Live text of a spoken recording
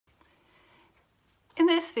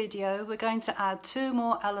this video we're going to add two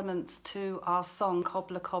more elements to our song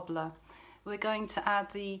Cobbler Cobbler. We're going to add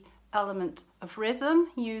the element of rhythm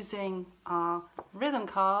using our rhythm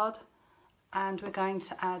card, and we're going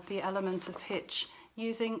to add the element of pitch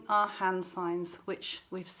using our hand signs, which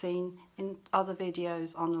we've seen in other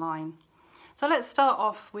videos online. So let's start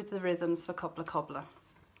off with the rhythms for Cobbler Cobbler.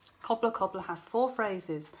 Cobbler Cobbler has 4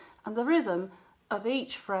 phrases and the rhythm of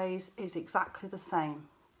each phrase is exactly the same.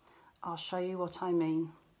 I'll show you what I mean.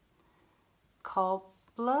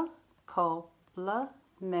 Cobbler, cobbler,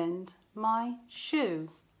 mend my shoe.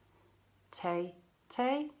 Tay,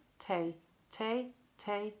 tay, tay, tay,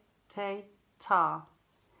 tay, tay, ta.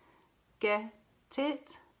 Get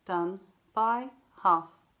it done by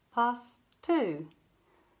 2:30.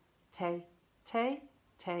 Tay, tay,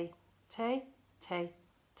 tay, tay, tay,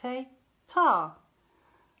 tay, ta.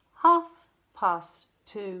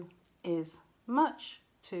 2:30 is much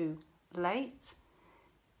too late.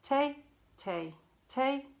 Tay, tay,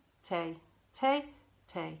 tay, tay, tay,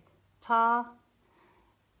 tay, ta.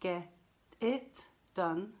 Get it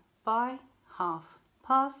done by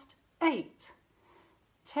 8:30.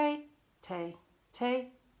 Tay, tay, tay,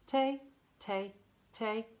 tay, tay,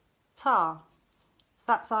 tay, ta.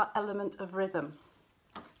 That's our element of rhythm.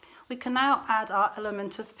 We can now add our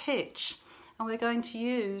element of pitch, and we're going to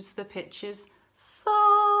use the pitches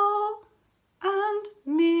so and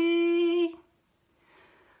me.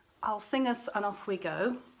 I'll sing us and off we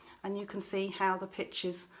go, and you can see how the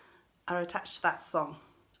pitches are attached to that song.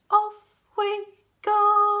 Off we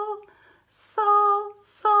go, so,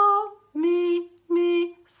 so, me,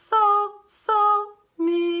 me, so, so,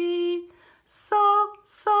 me, so,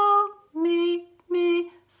 so, me,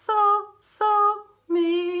 me, so, so,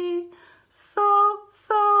 me, so,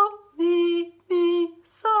 so, me, me,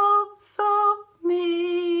 so, so,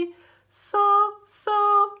 me, so,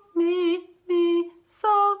 so, me, me,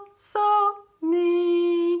 so, so,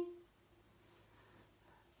 me.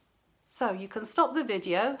 So you can stop the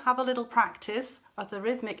video, have a little practice of the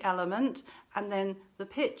rhythmic element and then the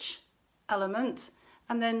pitch element,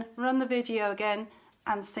 and then run the video again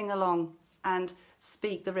and sing along and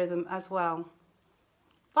speak the rhythm as well.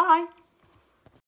 Bye.